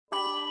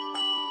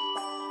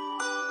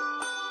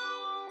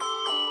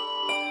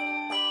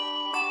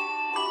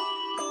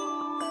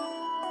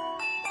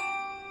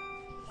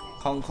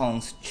Hong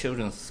Kong's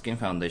Children's Skin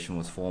Foundation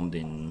was formed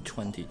in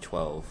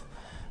 2012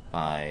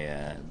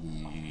 by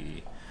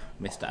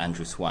Mr.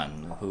 Andrew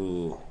Swan,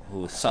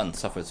 whose son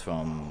suffers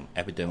from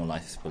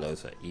epidermolysis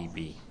bullosa,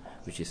 EB,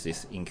 which is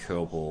this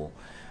incurable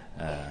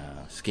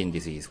skin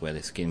disease where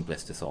the skin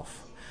blisters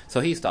off. So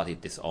he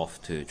started this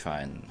off to try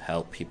and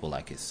help people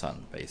like his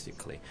son,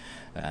 basically.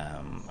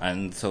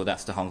 And so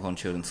that's the Hong Kong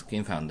Children's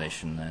Skin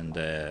Foundation. And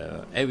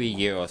every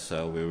year or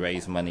so, we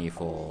raise money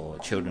for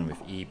children with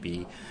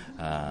EB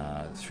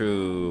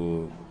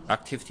through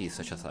activities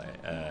such as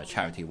a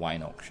charity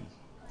wine auction.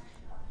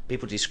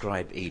 People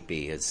describe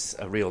EB as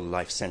a real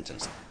life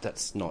sentence.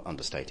 That's not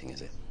understating,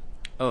 is it?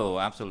 Oh,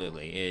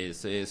 absolutely.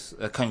 It's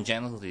a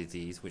congenital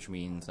disease, which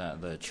means that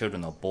the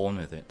children are born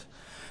with it.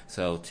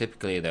 So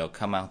typically they'll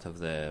come out of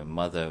their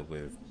mother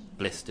with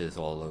blisters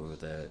all over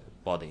their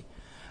body.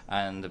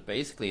 And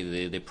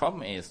basically the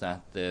problem is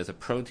that there's a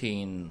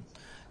protein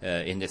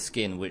in the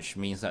skin, which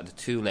means that the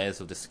two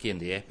layers of the skin,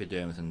 the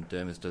epidermis and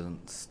dermis,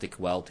 doesn't stick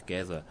well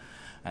together.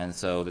 And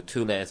so the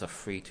two layers are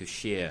free to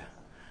shear.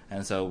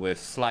 And so with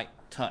slight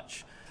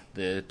touch,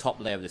 the top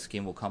layer of the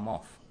skin will come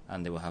off,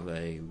 and they will have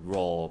a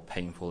raw,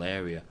 painful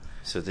area.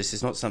 So this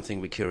is not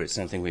something we cure, it's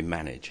something we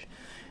manage.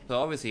 So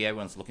obviously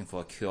everyone's looking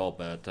for a cure,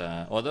 but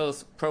although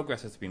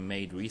progress has been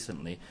made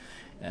recently,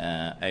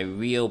 a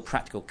real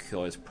practical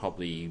cure is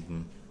probably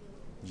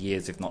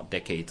years, if not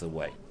decades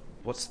away.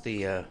 What's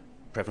the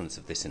prevalence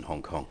of this in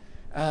Hong Kong?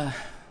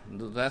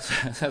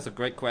 That's a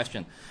great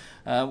question.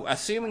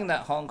 Assuming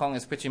that Hong Kong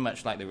is pretty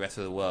much like the rest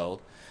of the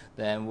world,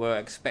 then we're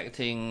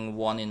expecting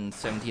 1 in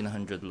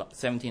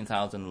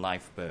 17,000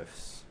 live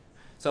births.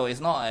 So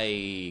it's not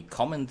a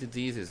common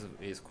disease,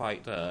 it's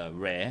quite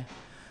rare.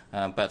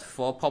 But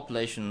for a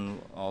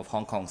population of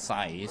Hong Kong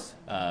size,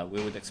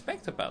 we would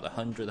expect about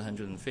 100,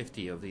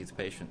 150 of these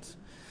patients.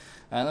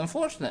 And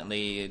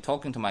unfortunately,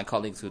 talking to my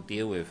colleagues who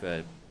deal with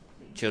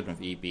children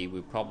with EB,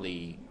 we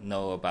probably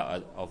know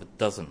about of a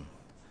dozen,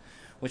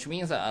 which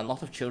means that a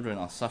lot of children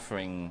are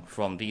suffering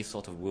from these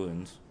sort of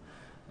wounds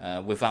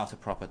without a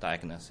proper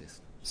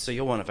diagnosis. So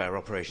you're one of our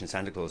Operation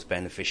Santa Claus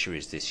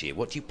beneficiaries this year.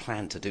 What do you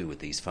plan to do with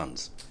these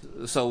funds?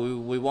 So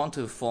we want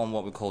to form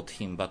what we call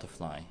Team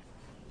Butterfly.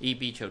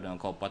 EB children are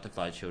called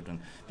butterfly children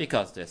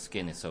because their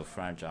skin is so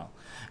fragile.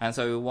 And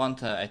so we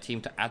want a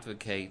team to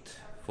advocate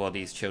for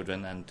these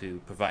children and to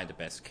provide the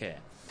best care.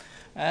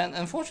 And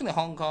unfortunately,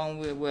 Hong Kong,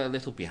 we're a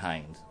little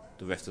behind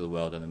the rest of the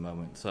world at the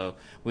moment, so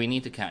we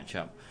need to catch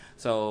up.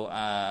 So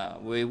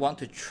we want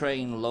to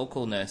train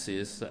local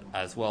nurses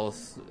as well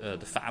as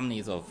the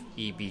families of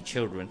EB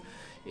children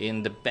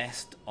in the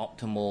best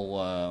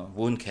optimal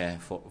wound care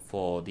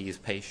for these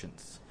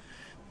patients.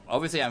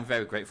 Obviously, I'm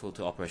very grateful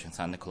to Operation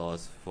Santa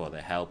Claus for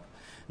their help,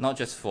 not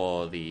just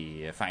for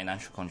the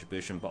financial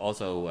contribution, but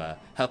also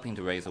helping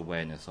to raise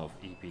awareness of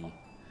EB,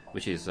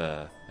 which is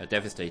a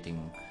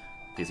devastating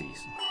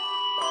disease.